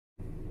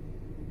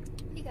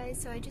Hey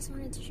guys, so I just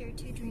wanted to share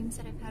two dreams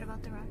that I've had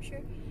about the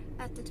rapture.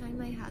 At the time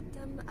I had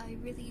them, I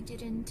really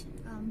didn't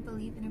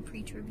believe in a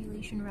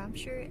pre-tribulation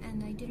rapture,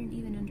 and I didn't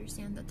even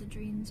understand that the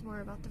dreams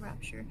were about the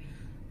rapture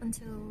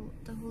until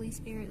the Holy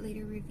Spirit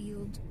later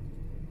revealed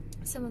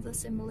some of the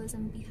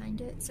symbolism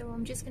behind it. So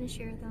I'm just going to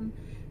share them,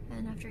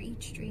 and after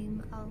each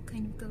dream I'll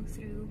kind of go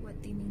through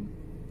what they mean.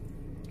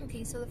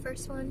 Okay, so the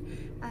first one,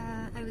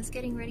 I was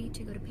getting ready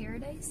to go to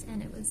paradise,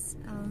 and it was,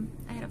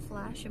 I had a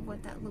flash of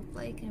what that looked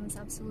like, and it was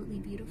absolutely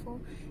beautiful.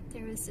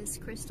 There was this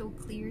crystal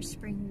clear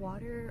spring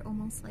water,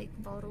 almost like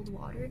bottled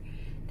water,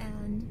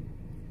 and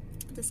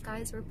the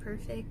skies were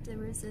perfect. There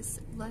was this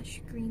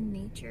lush green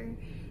nature,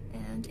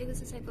 and it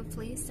was the type of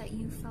place that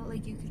you felt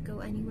like you could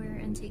go anywhere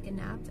and take a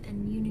nap,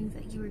 and you knew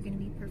that you were going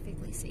to be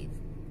perfectly safe.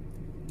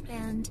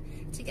 And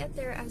to get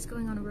there, I was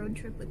going on a road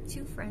trip with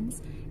two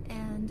friends,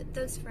 and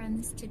those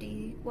friends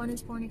today, one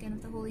is born again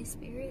of the Holy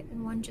Spirit,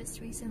 and one just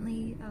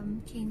recently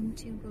came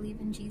to believe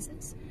in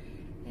Jesus.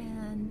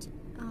 And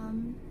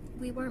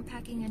we weren't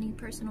packing any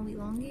personal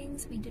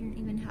belongings, we didn't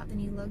even have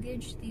any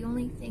luggage. The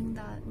only thing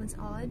that was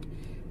odd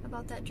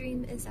about that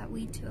dream is that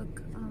we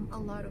took a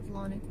lot of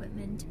lawn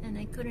equipment, and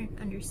I couldn't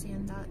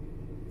understand that.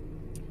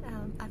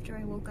 After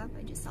I woke up,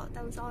 I just thought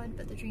that was odd,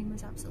 but the dream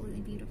was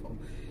absolutely beautiful.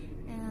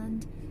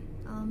 And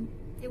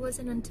it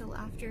wasn't until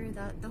after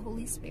that the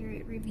Holy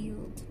Spirit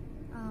revealed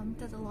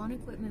that the lawn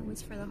equipment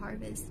was for the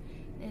harvest,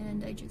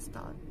 and I just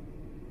thought,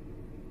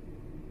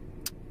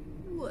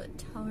 what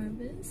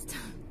harvest?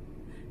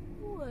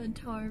 What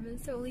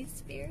harvest, Holy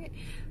Spirit?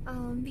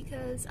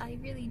 Because I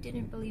really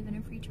didn't believe in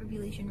a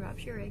pre-tribulation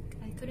rapture.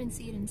 I couldn't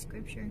see it in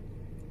scripture,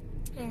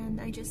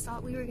 and I just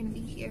thought we were going to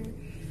be here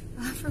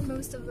for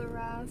most of the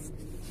wrath.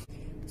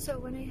 So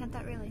when I had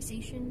that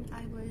realization,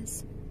 I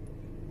was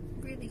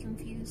really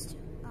confused,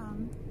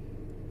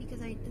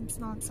 because it's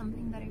not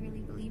something that I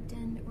really believed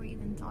in or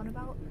even thought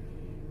about.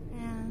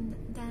 And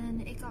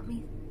then it got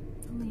me,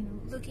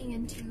 looking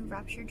into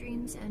rapture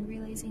dreams and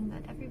realizing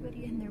that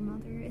everybody and their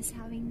mother is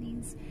having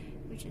these,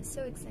 which is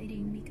so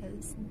exciting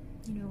because,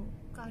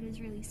 God is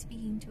really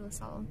speaking to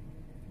us all.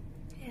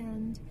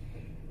 And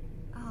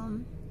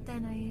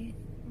then I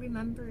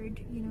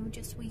remembered,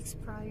 just weeks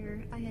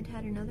prior, I had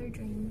had another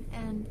dream,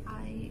 and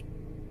I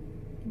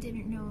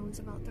didn't know it was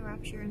about the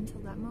rapture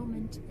until that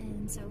moment.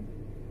 And so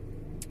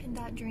in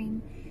that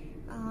dream,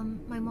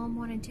 my mom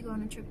wanted to go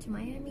on a trip to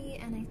Miami,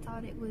 and I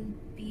thought it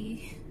would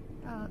be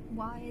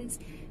wise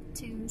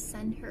to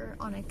send her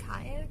on a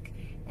kayak,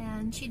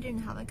 and she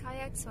didn't have a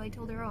kayak, so I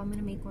told her, I'm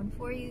gonna make one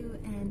for you,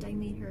 and I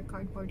made her a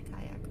cardboard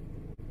kayak.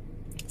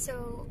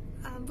 So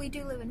we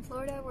do live in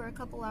Florida. We're a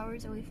couple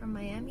hours away from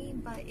Miami,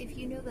 but if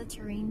you know the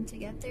terrain to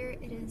get there,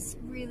 it is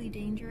really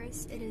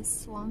dangerous. It is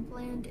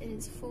swampland. It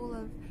is full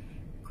of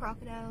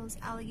crocodiles,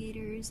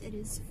 alligators. It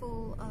is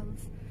full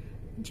of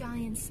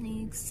giant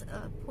snakes,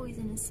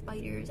 poisonous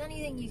spiders,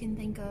 anything you can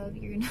think of,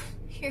 you're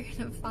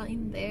gonna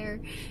find there.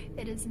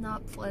 It is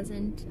not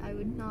pleasant. I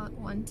would not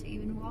want to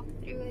even walk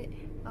through it.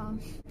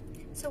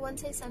 So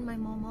once I send my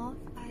mom off,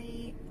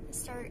 I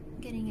start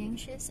getting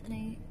anxious, and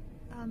I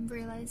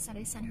realized that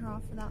I sent her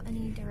off without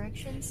any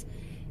directions,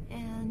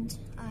 and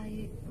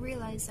I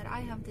realized that I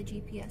have the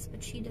GPS,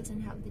 but she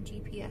doesn't have the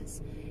GPS,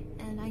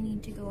 and I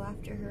need to go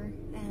after her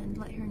and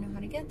let her know how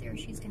to get there.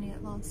 She's gonna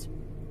get lost.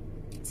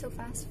 So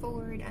fast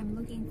forward, I'm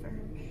looking for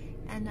her,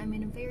 and I'm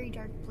in a very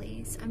dark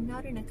place. I'm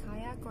not in a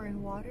kayak or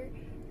in water.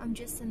 I'm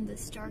just in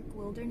this dark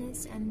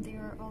wilderness, and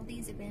there are all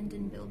these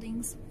abandoned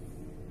buildings,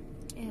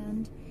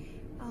 and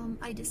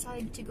I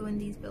decide to go in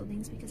these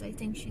buildings because I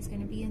think she's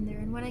going to be in there.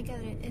 And when I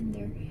get it in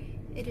there,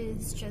 it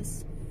is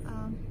just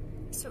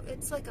so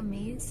it's like a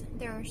maze.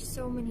 There are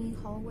so many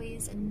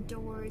hallways and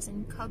doors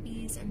and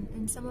cubbies, and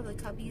in some of the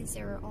cubbies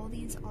there are all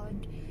these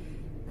odd,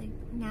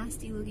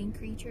 nasty looking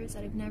creatures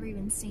that I've never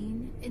even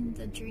seen. In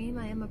the dream,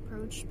 I am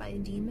approached by a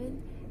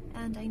demon,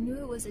 and I knew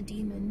it was a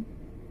demon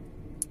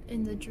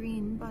in the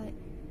dream, but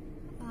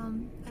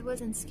I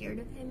wasn't scared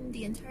of him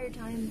the entire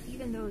time.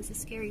 Even though it was a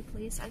scary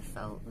place, I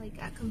felt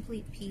at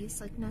complete peace,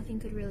 like nothing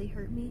could really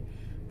hurt me.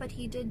 But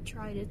he did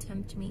try to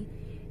tempt me,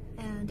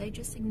 and I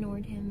just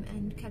ignored him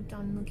and kept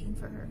on looking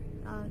for her.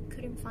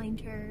 Couldn't find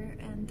her,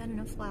 and then in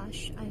a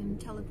flash I am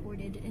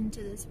teleported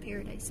into this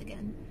paradise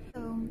again.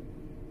 So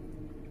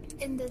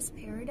in this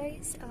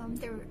paradise,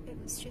 it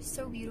was just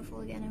so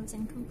beautiful again. I was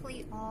in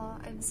complete awe.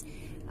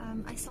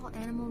 I saw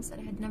animals that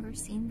I had never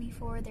seen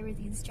before. There were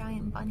these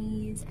giant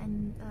bunnies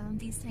and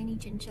these tiny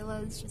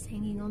chinchillas just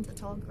hanging onto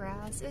tall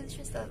grass. It was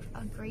just a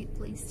great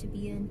place to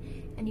be in,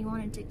 and you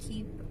wanted to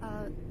keep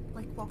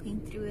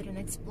walking through it and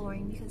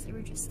exploring because there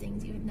were just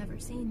things you had never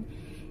seen.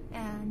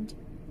 And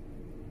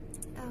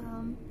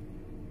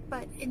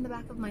but in the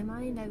back of my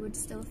mind, I would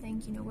still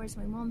think, where's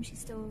my mom? She's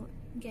still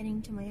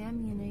getting to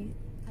Miami, and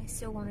I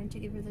still wanted to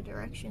give her the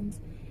directions.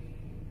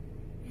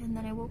 And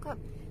then I woke up.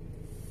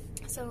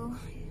 So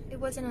it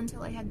wasn't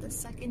until I had the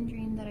second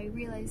dream that I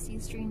realized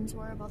these dreams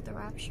were about the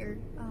rapture,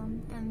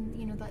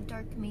 and that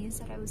dark maze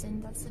that I was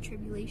in, that's the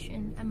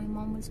tribulation, and my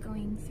mom was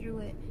going through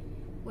it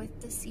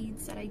with the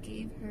seeds that I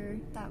gave her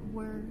that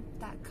were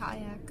that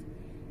kayak.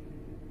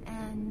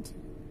 and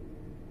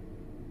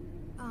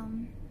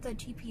the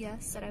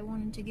GPS that I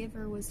wanted to give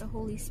her was the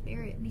Holy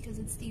Spirit, because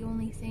it's the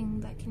only thing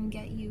that can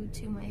get you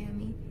to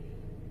Miami.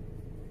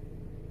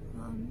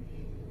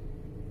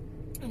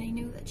 And I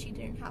knew that she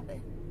didn't have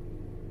it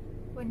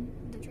when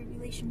the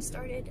tribulation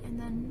started, and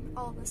then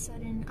all of a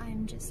sudden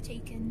I'm just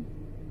taken,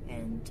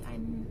 and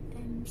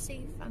I'm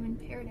safe. I'm in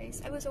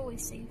paradise. I was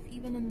always safe,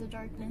 even in the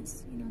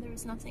darkness. You know, there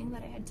was nothing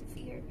that I had to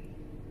fear.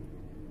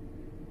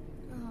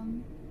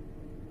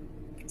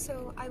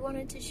 So I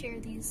wanted to share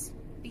these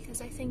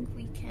because I think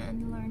we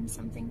can learn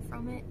something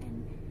from it,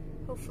 and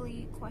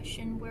hopefully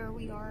question where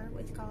we are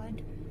with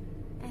God,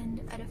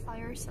 and edify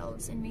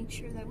ourselves and make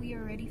sure that we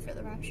are ready for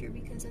the rapture,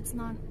 because it's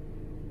not,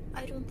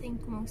 I don't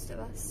think most of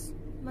us,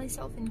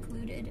 myself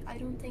included, I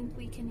don't think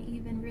we can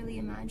even really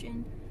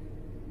imagine,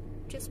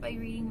 just by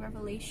reading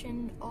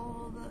Revelation,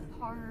 all the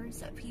horrors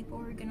that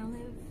people are gonna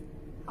live,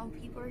 how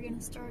people are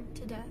gonna starve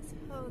to death,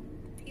 how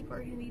people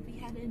are gonna be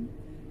beheaded,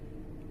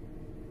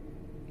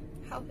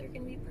 how they're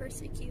gonna be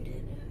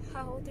persecuted,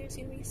 how there's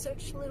gonna be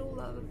such little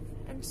love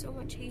and so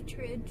much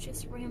hatred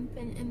just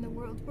rampant in the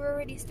world. We're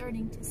already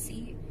starting to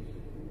see,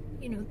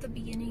 you know, the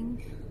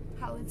beginning,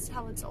 how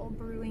it's all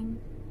brewing,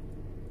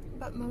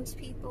 but most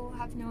people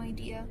have no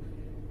idea.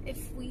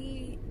 If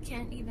we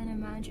can't even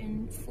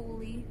imagine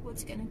fully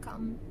what's gonna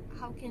come,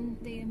 how can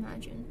they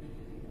imagine?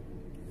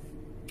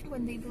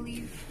 When they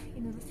believe,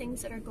 you know, the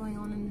things that are going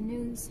on in the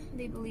news,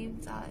 they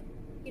believe that,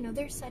 you know,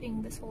 they're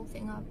setting this whole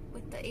thing up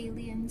with the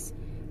aliens,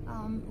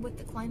 with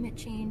the climate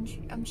change.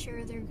 I'm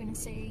sure they're gonna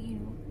say, you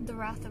know, the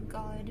wrath of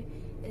God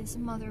is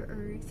Mother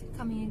Earth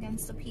coming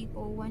against the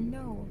people, when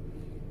no,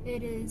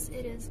 it is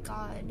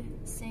God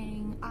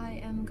saying,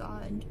 I am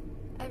God.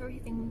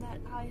 Everything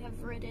that I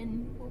have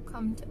written will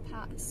come to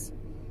pass.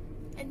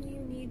 And you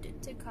need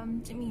to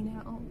come to me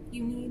now.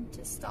 You need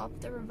to stop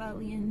the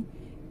rebellion.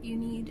 You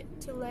need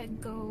to let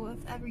go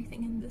of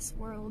everything in this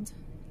world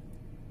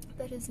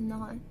that is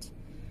not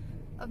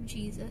of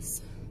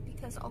Jesus,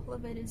 because all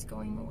of it is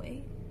going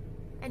away.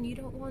 And you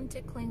don't want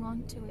to cling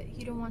on to it.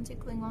 You don't want to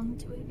cling on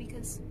to it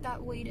because that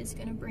weight is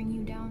going to bring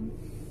you down.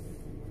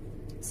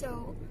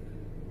 So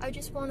I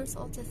just want us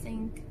all to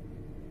think,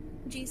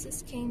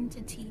 Jesus came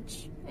to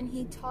teach, and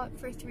he taught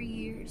for 3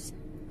 years.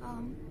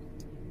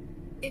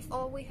 If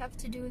all we have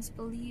to do is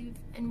believe,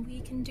 and we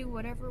can do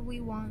whatever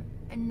we want,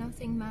 and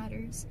nothing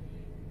matters,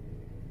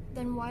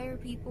 then why are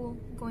people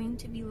going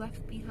to be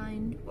left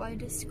behind? Why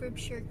does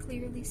Scripture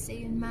clearly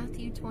say in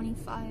Matthew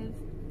 25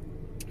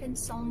 and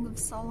Song of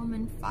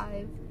Solomon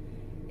 5,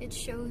 it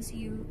shows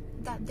you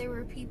that there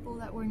were people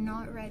that were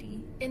not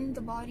ready in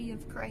the body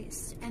of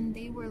Christ, and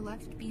they were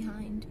left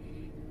behind.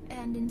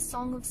 And in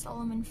Song of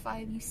Solomon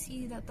 5, you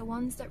see that the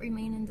ones that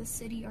remain in the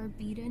city are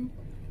beaten.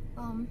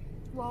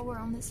 While we're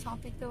on this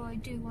topic, though, I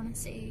do want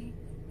to say,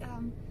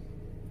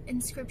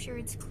 in Scripture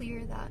it's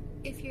clear that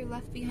if you're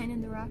left behind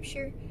in the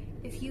rapture,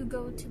 if you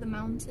go to the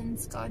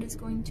mountains, God is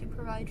going to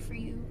provide for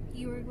you.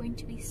 You are going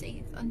to be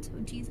safe until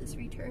Jesus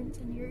returns,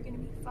 and you're going to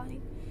be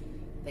fine.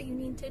 But you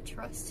need to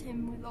trust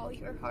him with all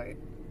your heart,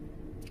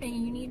 and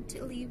you need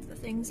to leave the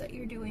things that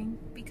you're doing,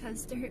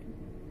 because they're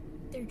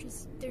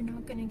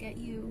not going to get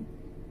you.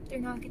 They're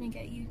not going to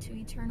get you to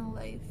eternal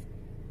life,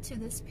 to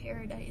this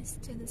paradise,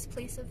 to this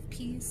place of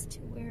peace, to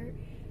where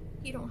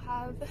you don't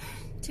have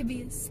to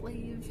be a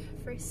slave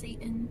for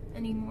Satan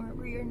anymore,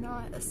 where you're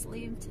not a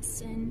slave to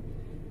sin,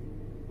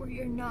 where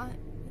you're not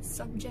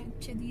subject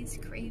to these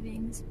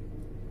cravings,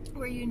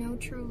 where you know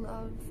true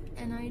love.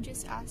 And I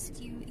just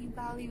ask you,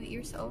 evaluate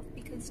yourself,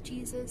 because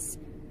Jesus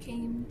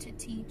came to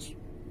teach.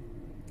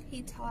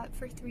 He taught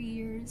for 3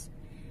 years,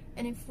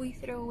 and if we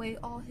throw away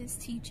all his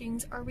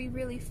teachings, are we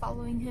really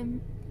following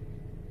him?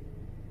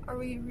 Are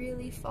we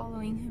really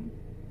following him?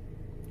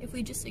 If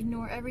we just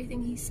ignore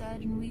everything he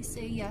said and we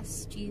say,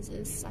 yes,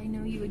 Jesus, I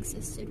know you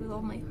existed with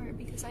all my heart,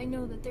 because I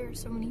know that there are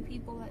so many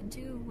people that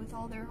do with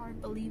all their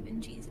heart believe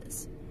in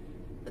Jesus,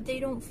 but they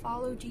don't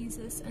follow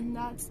Jesus, and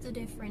that's the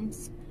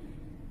difference.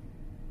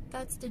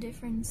 That's the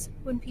difference.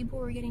 When people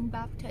were getting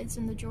baptized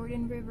in the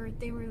Jordan River,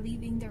 they were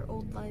leaving their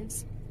old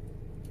lives,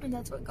 and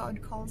that's what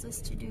God calls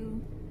us to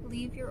do.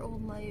 Leave your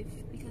old life,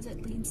 because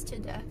it leads to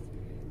death.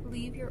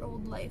 Leave your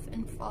old life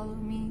and follow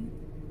me,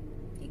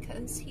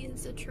 because he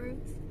is the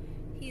truth,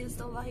 he is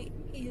the light,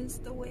 he is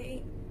the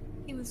way,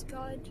 he was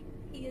God,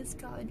 he is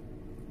God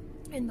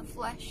in the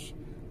flesh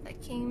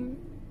that came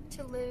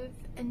to live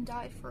and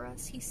die for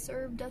us. He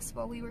served us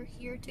while we were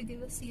here to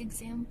give us the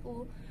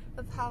example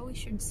of how we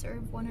should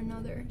serve one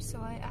another.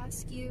 So I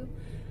ask you,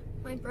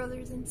 my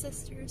brothers and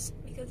sisters,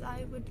 because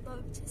I would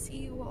love to see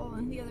you all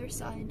on the other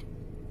side,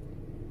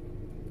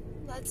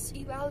 let's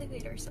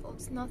evaluate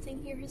ourselves.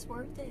 Nothing here is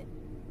worth it.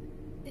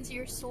 Is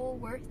your soul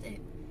worth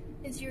it?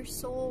 Is your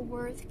soul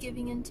worth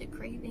giving into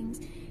cravings?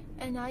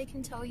 And I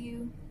can tell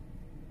you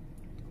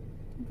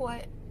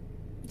what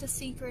the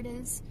secret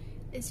is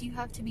you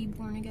have to be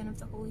born again of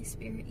the Holy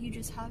Spirit. You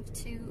just have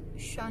to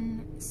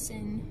shun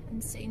sin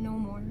and say no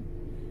more.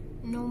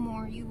 No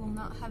more. You will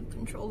not have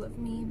control of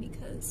me,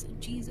 because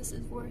Jesus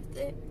is worth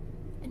it,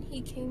 and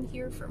he came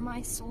here for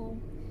my soul.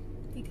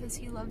 because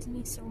he loves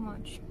me so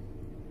much.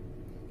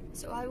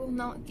 So I will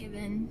not give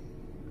in.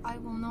 I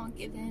will not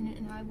give in,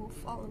 and I will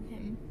follow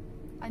him.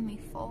 I may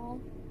fall,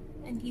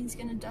 and he's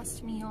gonna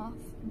dust me off,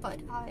 but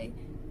I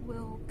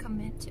will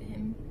commit to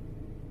him.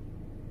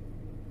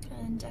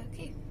 And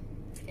okay,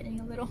 it's getting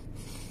a little...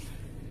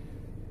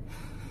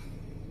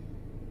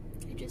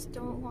 I just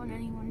don't want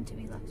anyone to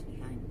be left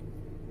behind.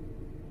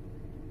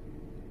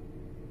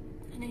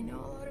 And I know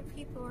a lot of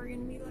people are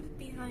gonna be left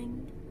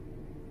behind.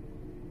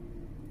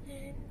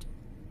 And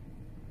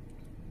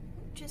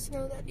just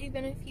know that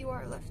even if you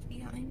are left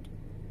behind,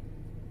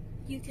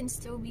 you can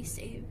still be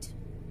saved.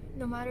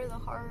 No matter the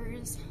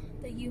horrors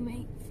that you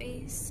may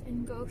face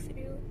and go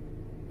through,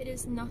 it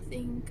is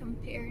nothing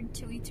compared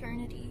to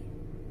eternity.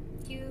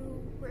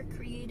 You were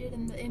created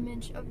in the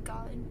image of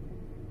God.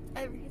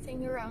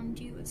 Everything around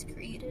you is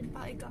created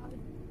by God.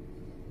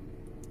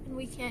 And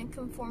we can't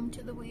conform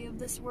to the way of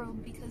this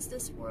world because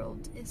this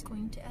world is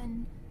going to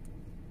end.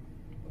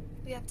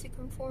 We have to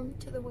conform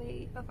to the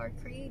way of our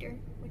Creator,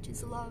 which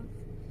is love.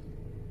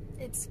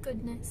 It's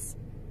goodness.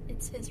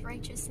 It's his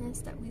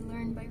righteousness that we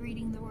learn by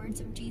reading the words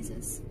of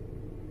Jesus.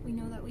 We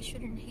know that we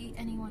shouldn't hate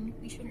anyone.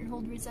 We shouldn't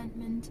hold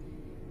resentment.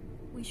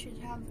 We should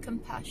have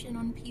compassion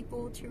on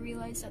people to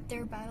realize that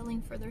they're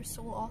battling for their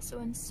soul also,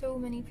 and so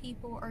many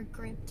people are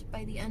gripped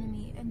by the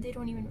enemy and they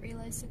don't even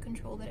realize the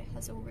control that it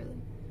has over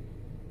them.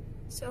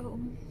 So,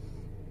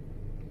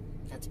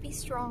 let's be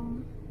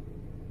strong.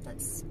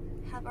 Let's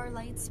have our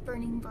lights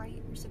burning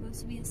bright. We're supposed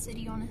to be a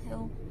city on a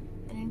hill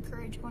and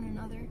encourage one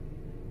another.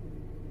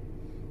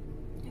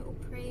 I will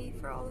pray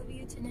for all of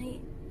you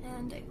tonight,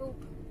 and I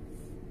hope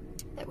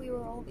that we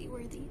will all be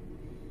worthy,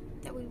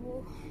 that we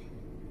will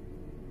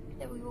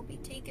be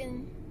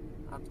taken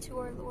up to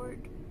our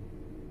Lord.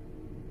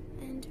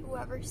 And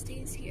whoever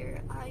stays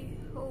here, I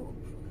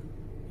hope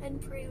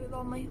and pray with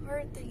all my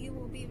heart that you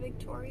will be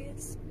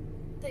victorious,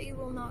 that you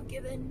will not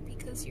give in,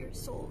 because your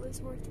soul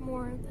is worth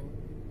more than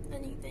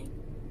anything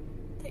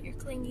that you're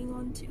clinging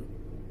on to.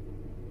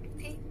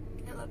 Okay?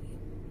 I love you.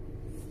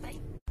 Bye.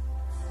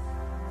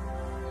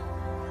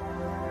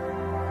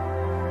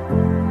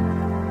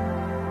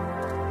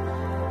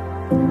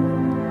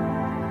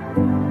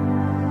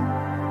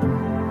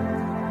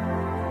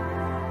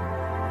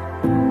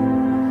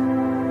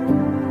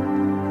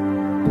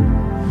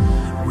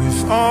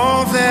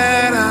 All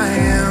that I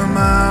am,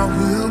 I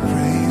will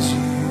praise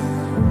you,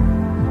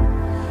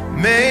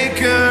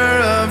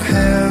 maker of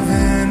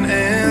heaven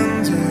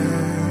and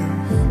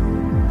earth.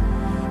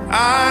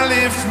 I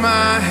lift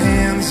my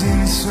hands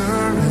in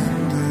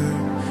surrender,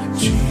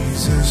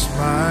 Jesus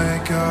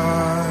my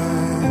God.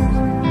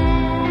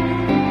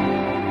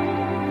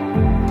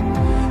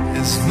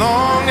 As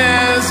long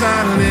as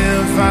I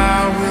live,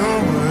 I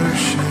will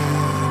worship.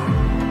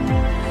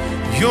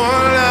 Your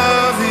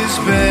love is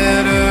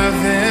better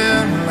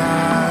than life.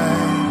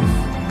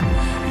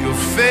 Your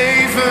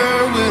favor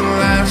will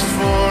last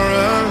for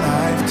a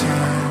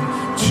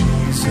lifetime,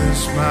 Jesus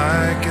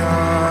my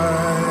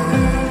God.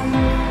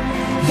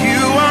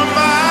 You are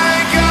my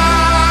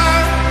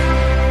God,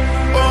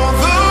 oh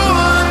the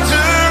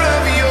wonder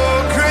of your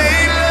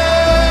great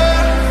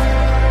love.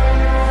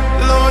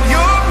 Lord,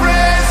 your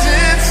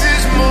presence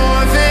is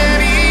more than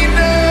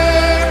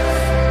enough.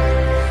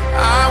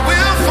 I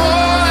will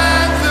fall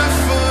at the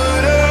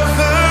foot of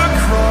the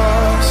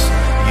cross.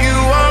 You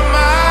are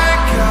my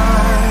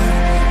God,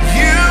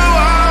 you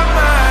are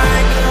my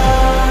God.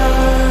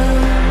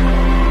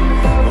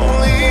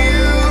 Only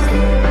you,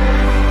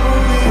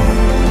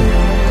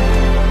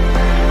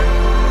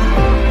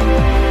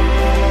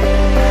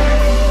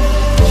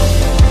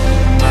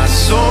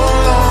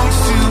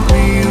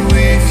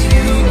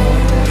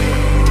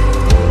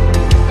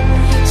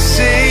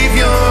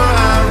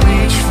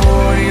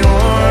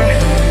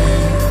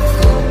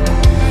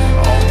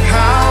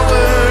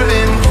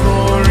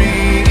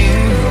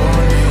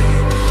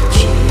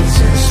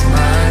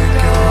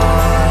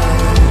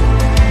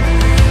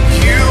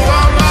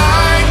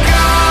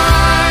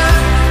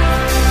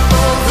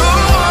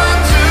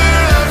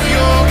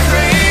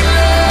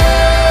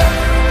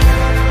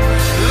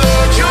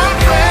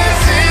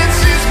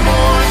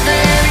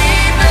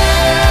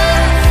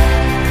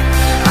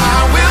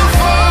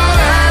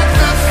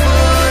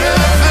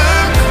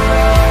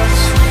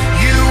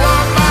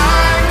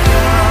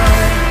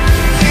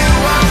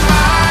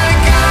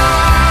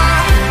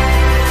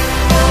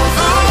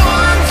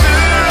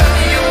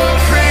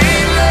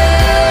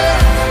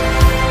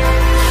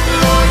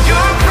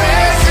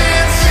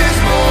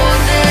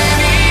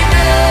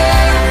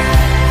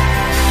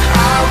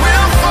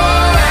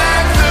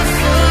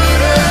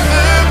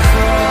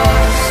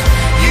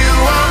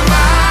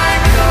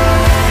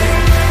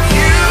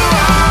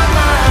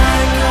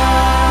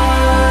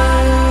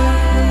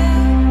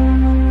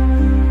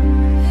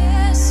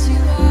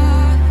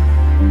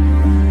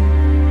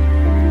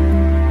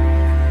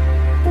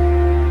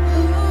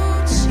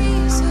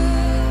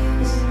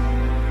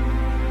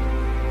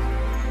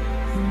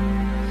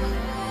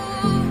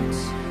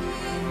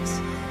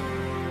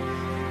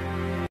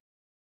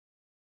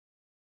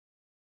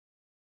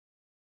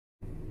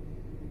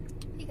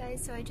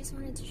 guys, so I just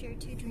wanted to share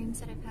 2 dreams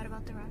that I've had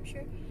about the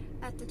rapture.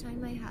 At the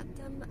time I had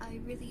them,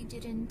 I really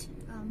didn't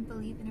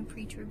believe in a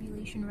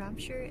pre-tribulation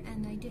rapture,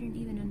 and I didn't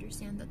even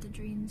understand that the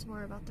dreams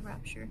were about the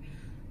rapture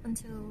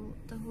until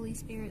the Holy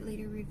Spirit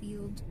later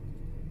revealed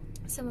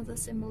some of the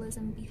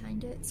symbolism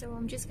behind it. So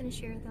I'm just going to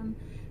share them,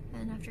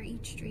 and after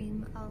each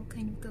dream I'll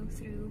kind of go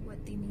through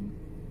what they mean.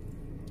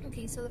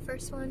 Okay, so the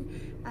first one,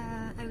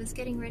 I was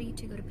getting ready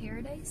to go to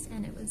paradise,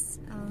 and it was,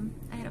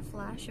 I had a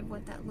flash of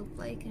what that looked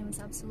like, and it was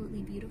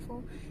absolutely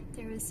beautiful.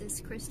 There was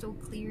this crystal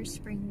clear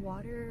spring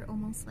water,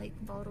 almost like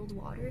bottled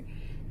water,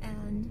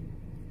 and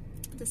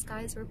the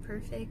skies were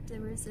perfect.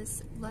 There was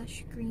this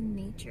lush green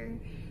nature,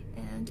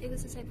 and it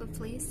was the type of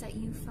place that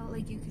you felt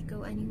like you could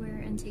go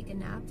anywhere and take a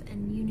nap,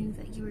 and you knew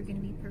that you were going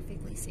to be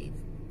perfectly safe.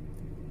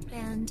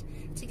 And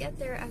to get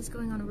there, I was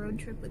going on a road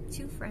trip with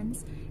 2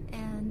 friends,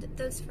 and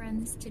those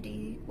friends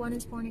today, one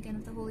is born again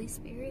of the Holy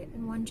Spirit,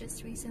 and one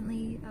just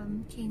recently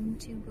came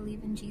to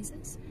believe in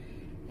Jesus.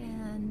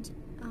 And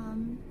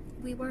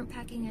we weren't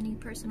packing any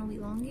personal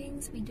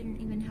belongings, we didn't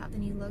even have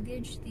any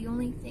luggage. The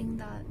only thing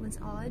that was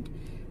odd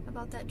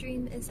about that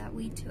dream is that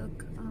we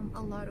took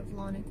a lot of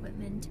lawn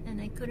equipment, and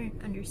I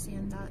couldn't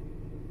understand that.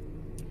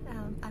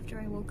 After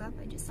I woke up,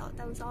 I just thought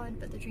that was odd,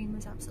 but the dream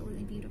was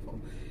absolutely beautiful.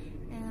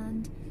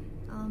 And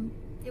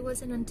it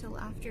wasn't until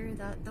after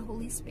that the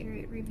Holy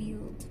Spirit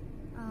revealed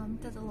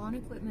that the lawn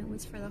equipment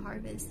was for the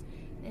harvest,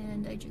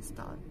 and I just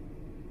thought,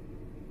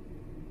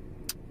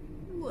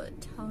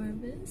 what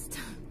harvest?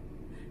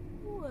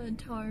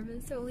 What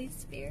harvest, Holy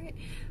Spirit?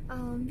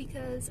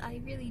 Because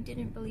I really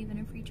didn't believe in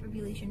a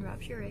pre-tribulation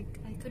rapture.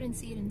 I couldn't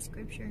see it in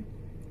scripture,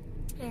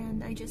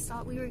 and I just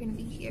thought we were going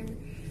to be here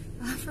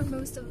for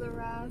most of the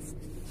wrath.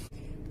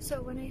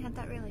 So when I had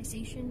that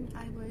realization,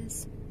 I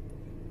was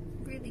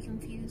really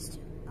confused,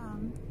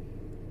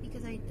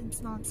 because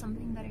it's not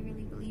something that I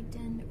really believed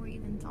in or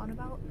even thought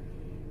about.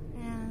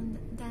 And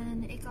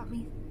then it got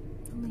me,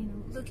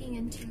 looking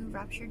into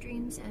rapture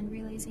dreams and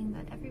realizing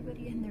that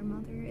everybody and their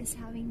mother is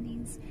having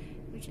these,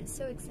 which is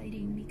so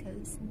exciting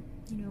because,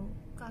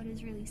 God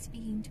is really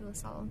speaking to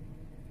us all.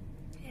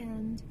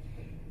 And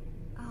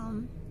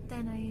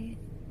then I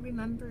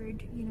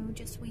remembered,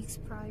 just weeks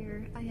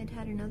prior, I had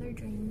had another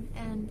dream,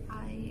 and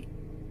I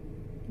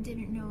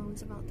didn't know it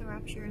was about the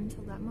rapture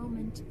until that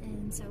moment.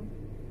 And so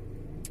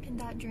in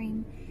that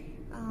dream,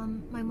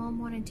 my mom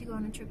wanted to go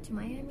on a trip to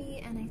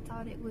Miami, and I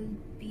thought it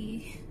would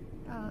be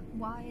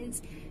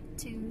wise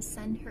to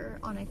send her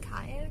on a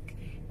kayak,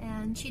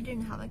 and she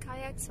didn't have a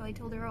kayak, so I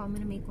told her, oh, I'm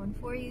gonna make one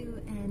for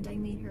you, and I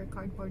made her a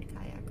cardboard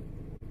kayak.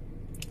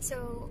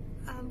 So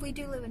we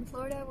do live in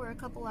Florida. We're a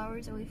couple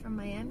hours away from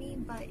Miami,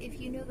 but if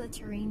you know the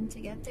terrain to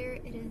get there,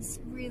 it is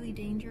really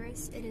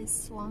dangerous. It is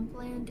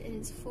swampland. It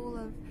is full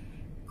of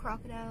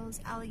crocodiles,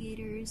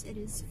 alligators. It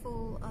is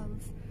full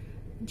of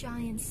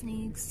giant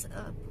snakes,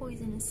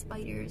 poisonous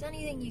spiders,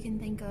 anything you can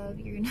think of,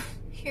 you're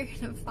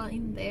gonna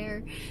find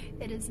there.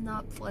 It is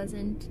not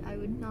pleasant. I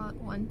would not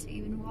want to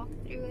even walk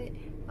through it.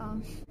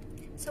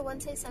 So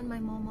once I send my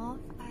mom off,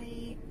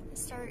 I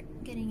start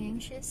getting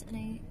anxious, and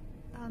I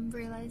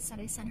realized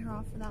that I sent her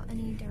off without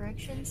any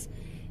directions,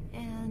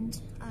 and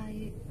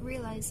I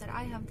realized that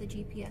I have the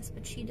GPS,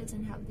 but she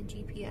doesn't have the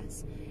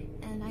GPS,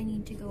 and I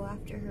need to go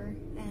after her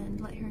and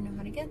let her know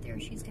how to get there.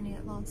 She's gonna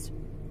get lost.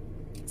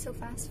 So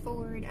fast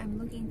forward, I'm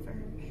looking for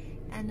her,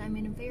 and I'm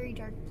in a very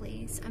dark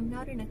place. I'm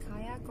not in a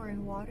kayak or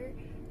in water.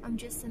 I'm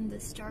just in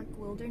this dark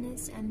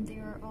wilderness, and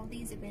there are all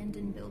these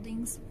abandoned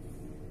buildings.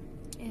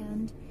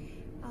 And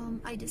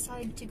I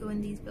decide to go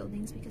in these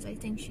buildings because I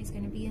think she's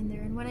going to be in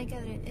there. And when I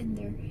get it in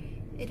there,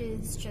 it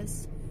is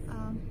just,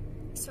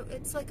 so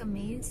it's like a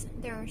maze.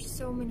 There are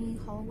so many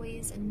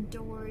hallways and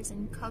doors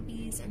and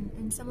cubbies, and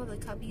in some of the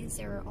cubbies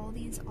there are all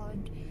these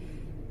odd,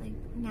 like,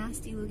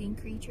 nasty looking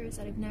creatures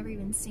that I've never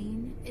even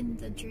seen. In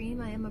the dream,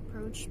 I am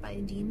approached by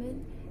a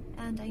demon,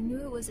 and I knew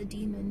it was a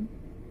demon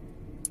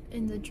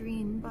in the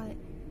dream, but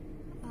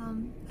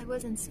I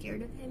wasn't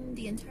scared of him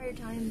the entire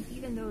time.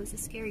 Even though it was a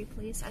scary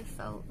place, I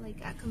felt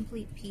like at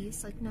complete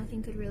peace, like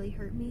nothing could really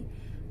hurt me.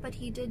 But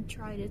he did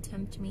try to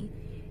tempt me,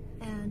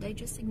 and I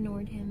just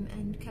ignored him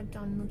and kept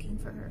on looking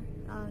for her.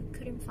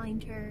 Couldn't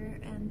find her,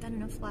 and then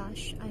in a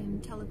flash, I am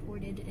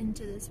teleported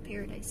into this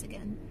paradise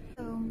again.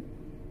 So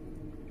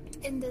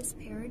in this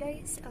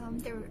paradise,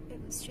 it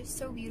was just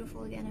so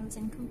beautiful again. I was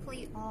in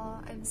complete awe.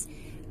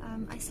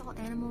 I saw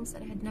animals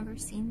that I had never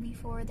seen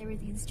before. There were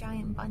these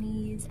giant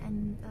bunnies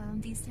and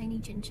these tiny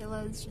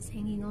chinchillas just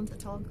hanging onto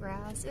tall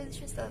grass. It was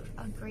just a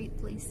great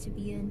place to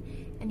be in,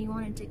 and you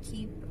wanted to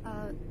keep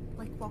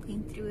like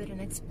walking through it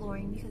and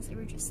exploring because there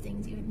were just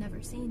things you had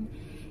never seen.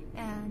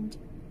 And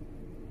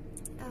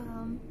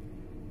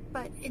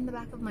but in the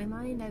back of my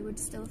mind, I would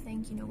still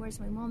think, where's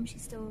my mom?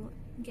 She's still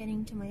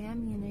getting to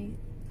Miami, and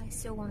I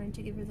still wanted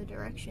to give her the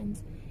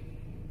directions.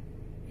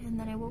 And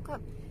then I woke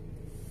up.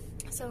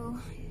 So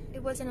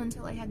it wasn't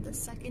until I had the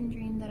second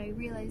dream that I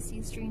realized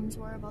these dreams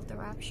were about the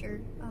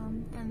rapture,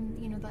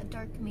 and that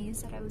dark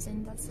maze that I was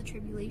in, that's the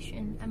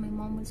tribulation, and my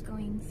mom was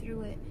going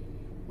through it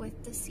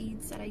with the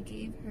seeds that I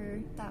gave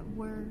her that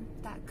were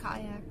that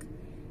kayak.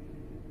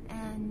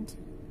 And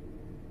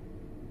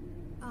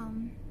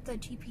and the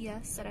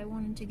GPS that I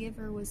wanted to give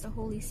her was the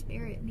Holy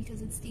Spirit,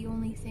 because it's the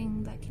only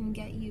thing that can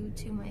get you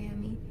to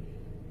Miami.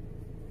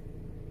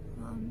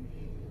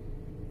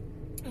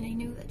 And I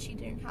knew that she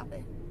didn't have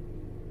it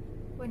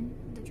when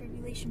the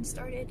tribulation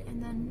started,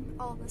 and then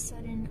all of a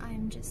sudden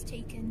I'm just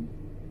taken,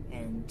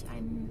 and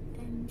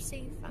I'm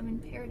safe. I'm in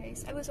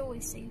paradise. I was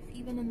always safe,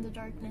 even in the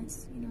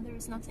darkness. You know, there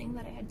was nothing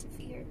that I had to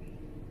fear.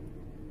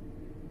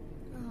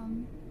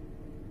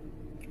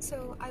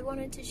 So I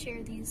wanted to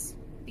share these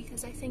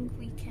because I think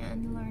we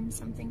can learn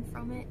something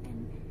from it,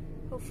 and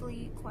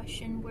hopefully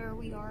question where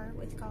we are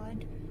with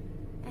God,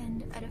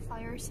 and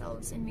edify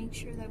ourselves and make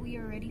sure that we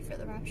are ready for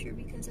the rapture,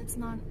 because it's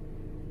not,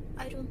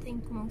 I don't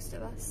think most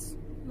of us,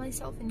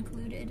 myself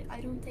included,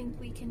 I don't think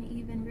we can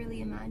even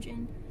really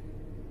imagine,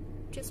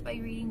 just by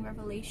reading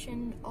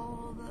Revelation,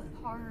 all the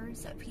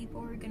horrors that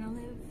people are gonna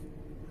live,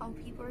 how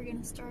people are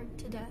gonna starve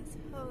to death,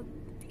 how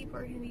people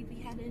are gonna be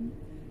beheaded,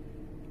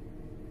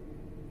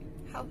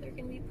 how they're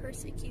gonna be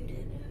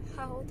persecuted,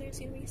 how there's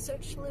gonna be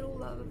such little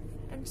love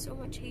and so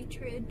much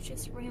hatred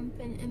just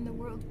rampant in the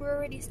world. We're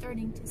already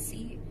starting to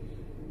see,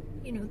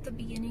 you know, the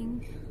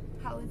beginning,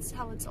 how it's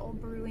all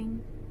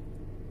brewing,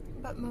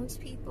 but most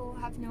people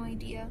have no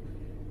idea.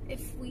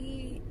 If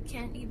we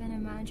can't even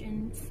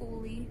imagine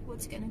fully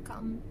what's gonna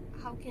come,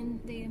 how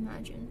can they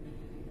imagine?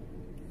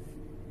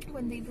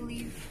 When they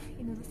believe,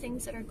 you know, the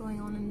things that are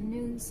going on in the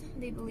news,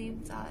 they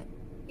believe that,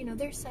 you know,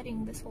 they're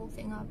setting this whole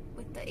thing up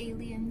with the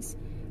aliens,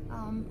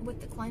 with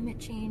the climate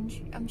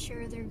change. I'm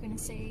sure they're gonna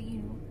say, you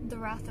know, the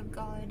wrath of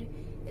God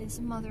is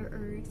Mother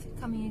Earth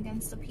coming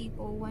against the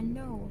people, when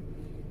no,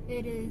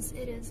 it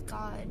is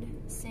God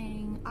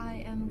saying,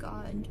 I am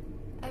God.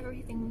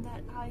 Everything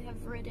that I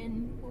have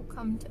written will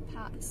come to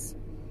pass.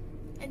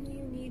 And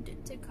you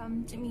need to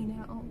come to me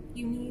now.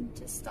 You need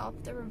to stop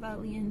the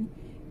rebellion.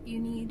 You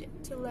need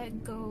to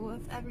let go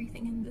of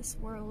everything in this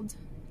world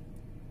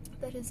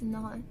that is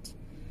not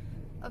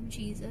of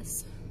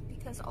Jesus,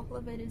 because all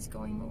of it is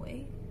going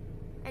away.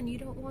 And you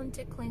don't want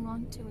to cling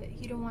on to it.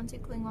 You don't want to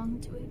cling on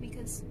to it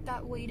because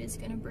that weight is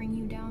going to bring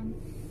you down.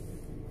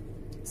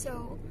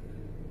 So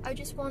I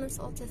just want us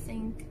all to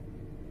think,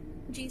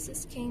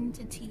 Jesus came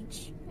to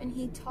teach, and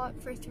he taught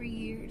for 3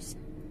 years.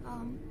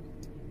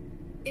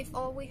 If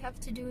all we have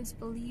to do is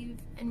believe,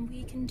 and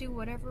we can do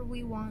whatever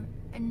we want,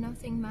 and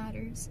nothing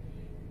matters,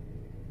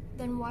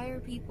 then why are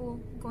people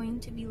going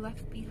to be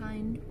left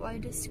behind? Why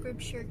does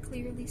Scripture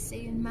clearly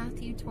say in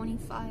Matthew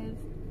 25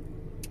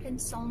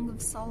 and Song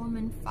of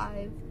Solomon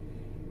 5,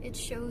 it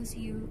shows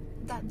you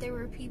that there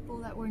were people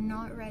that were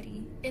not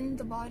ready in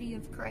the body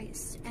of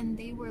Christ, and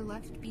they were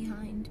left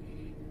behind.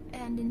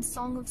 And in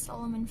Song of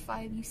Solomon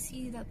 5, you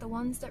see that the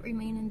ones that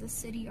remain in the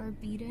city are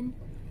beaten.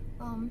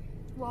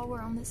 While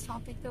we're on this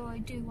topic, though, I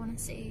do want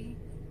to say,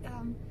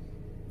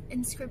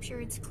 in Scripture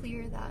it's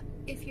clear that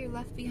if you're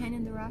left behind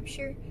in the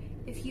rapture,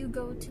 if you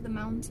go to the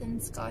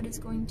mountains, God is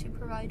going to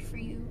provide for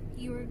you.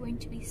 You are going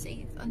to be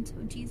safe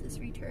until Jesus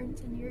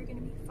returns, and you're going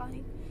to be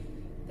fine.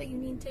 But you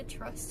need to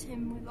trust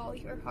him with all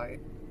your heart,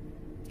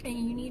 and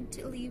you need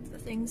to leave the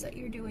things that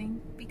you're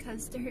doing,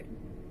 because they're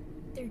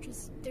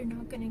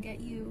not going to get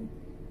you.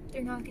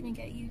 They're not going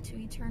to get you to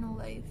eternal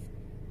life,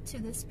 to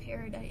this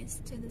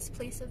paradise, to this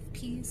place of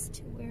peace,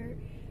 to where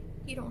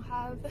you don't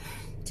have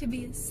to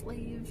be a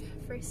slave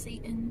for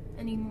Satan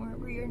anymore,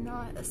 where you're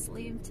not a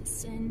slave to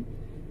sin,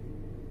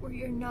 where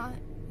you're not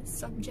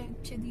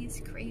subject to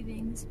these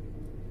cravings,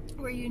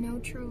 where you know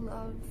true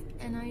love.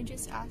 And I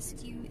just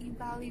ask you,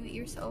 evaluate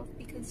yourself,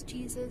 because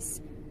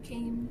Jesus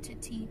came to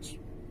teach.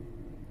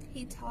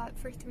 He taught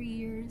for 3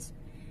 years,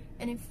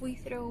 and if we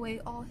throw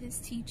away all his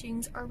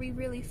teachings, are we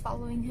really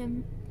following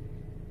him?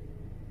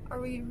 Are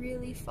we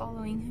really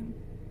following him?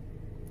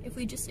 If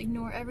we just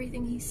ignore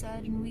everything he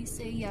said and we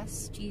say,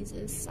 yes,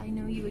 Jesus, I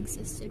know you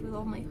existed with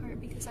all my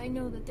heart, because I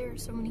know that there are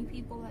so many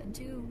people that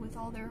do with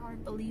all their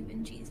heart believe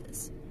in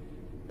Jesus,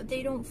 but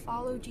they don't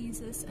follow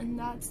Jesus, and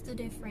that's the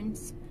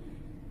difference.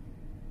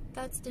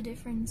 That's the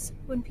difference.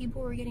 When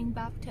people were getting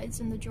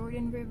baptized in the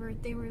Jordan River,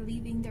 they were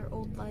leaving their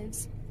old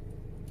lives,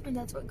 and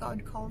that's what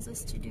God calls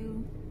us to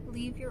do.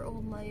 Leave your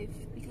old life,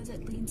 because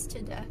it leads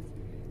to death.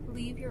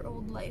 Leave your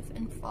old life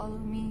and follow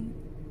me,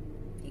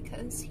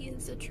 because he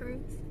is the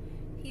truth.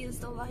 He is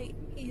the light.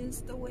 He is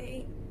the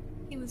way.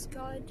 He was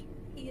God.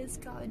 He is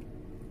God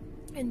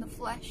in the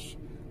flesh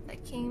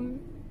that came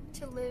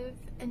to live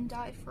and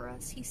die for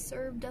us. He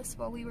served us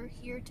while we were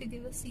here to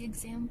give us the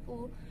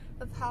example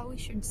of how we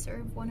should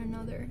serve one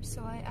another.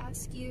 So I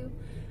ask you,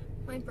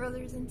 my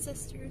brothers and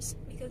sisters,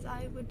 because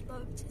I would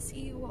love to see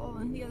you all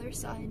on the other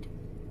side,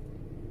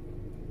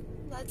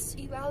 let's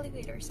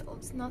evaluate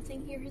ourselves.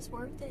 Nothing here is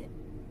worth it.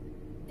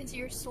 Is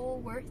your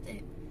soul worth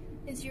it?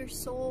 Is your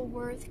soul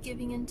worth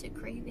giving into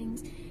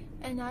cravings?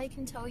 And I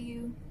can tell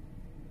you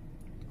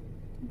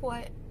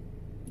what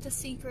the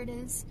secret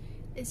is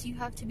you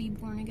have to be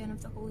born again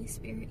of the Holy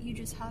Spirit. You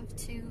just have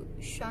to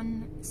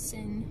shun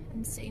sin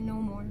and say no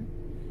more.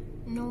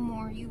 No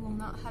more. You will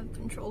not have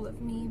control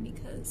of me,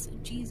 because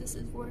Jesus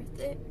is worth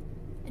it,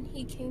 and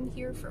he came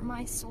here for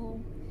my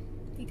soul,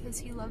 because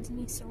he loves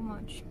me so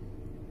much.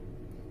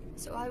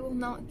 So I will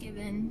not give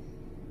in.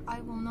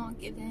 I will not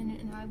give in,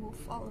 and I will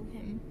follow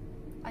him.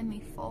 I may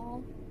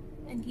fall,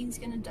 and he's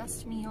gonna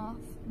dust me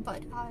off,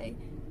 but I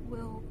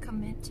will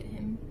commit to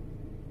him.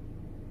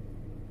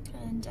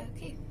 And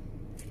okay,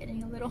 it's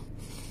getting a little...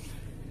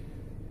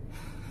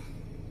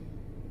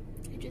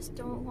 I just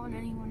don't want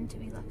anyone to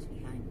be left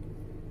behind.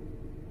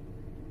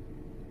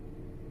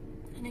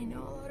 And I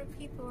know a lot of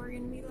people are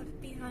gonna be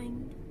left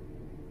behind.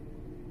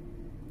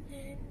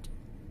 And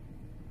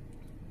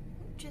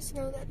just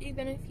know that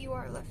even if you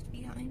are left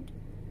behind,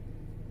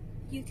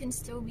 you can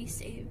still be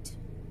saved.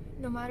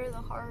 No matter the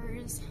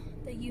horrors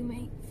that you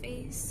may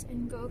face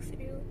and go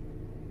through,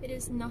 it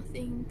is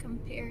nothing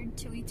compared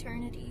to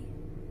eternity.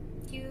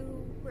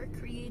 You were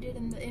created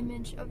in the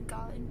image of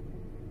God.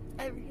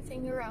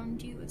 Everything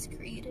around you is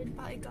created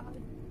by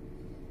God.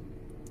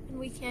 And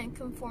we can't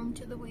conform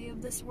to the way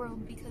of this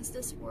world because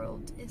this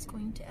world is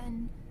going to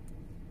end.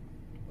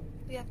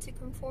 We have to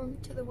conform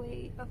to the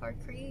way of our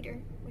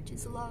Creator, which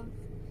is love.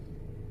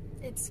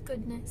 It's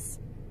goodness.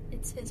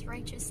 It's his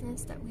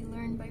righteousness that we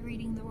learn by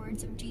reading the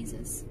words of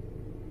Jesus.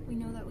 We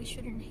know that we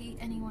shouldn't hate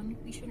anyone.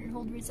 We shouldn't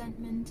hold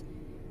resentment.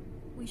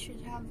 We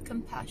should have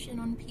compassion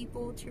on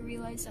people to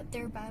realize that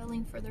they're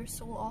battling for their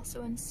soul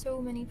also, and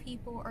so many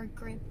people are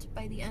gripped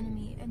by the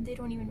enemy and they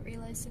don't even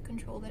realize the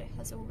control that it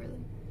has over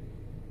them.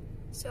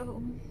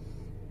 So,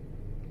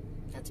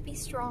 let's be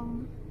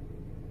strong.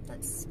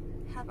 Let's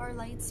have our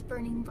lights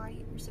burning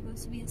bright. We're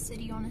supposed to be a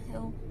city on a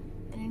hill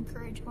and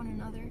encourage one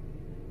another.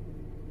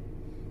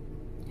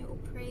 I will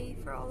pray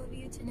for all of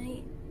you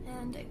tonight,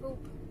 and I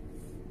hope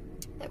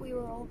that we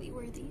will all be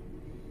worthy,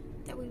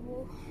 that we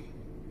will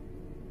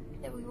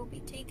be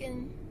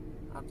taken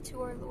up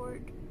to our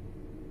Lord.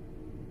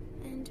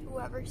 And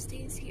whoever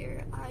stays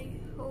here, I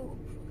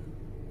hope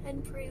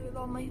and pray with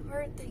all my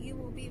heart that you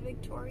will be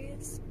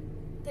victorious,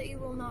 that you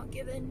will not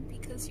give in,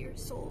 because your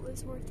soul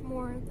is worth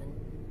more than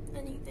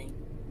anything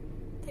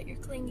that you're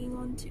clinging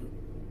on to.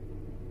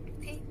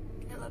 Okay?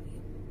 I love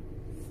you.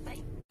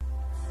 Bye.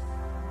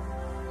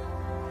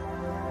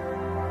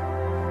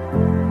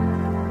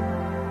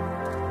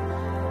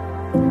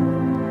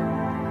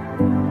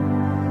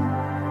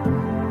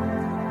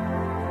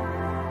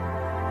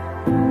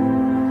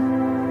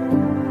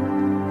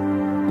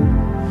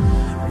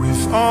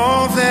 With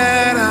all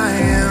that I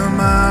am,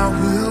 I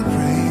will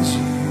praise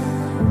you,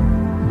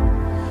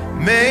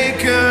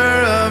 maker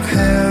of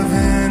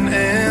heaven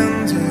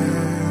and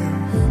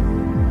earth.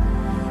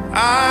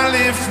 I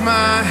lift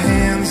my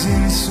hands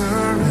in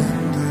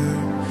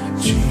surrender,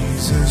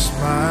 Jesus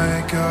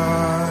my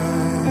God.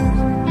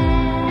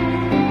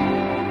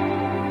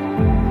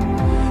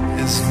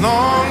 As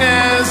long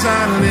as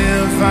I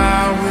live,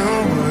 I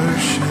will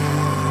worship.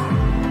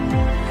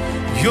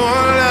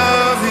 Your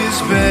love is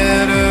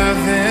better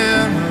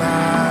than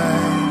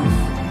life.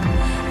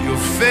 Your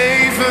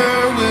favor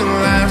will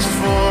last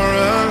for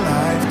a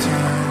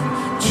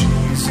lifetime,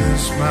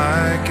 Jesus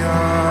my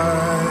God.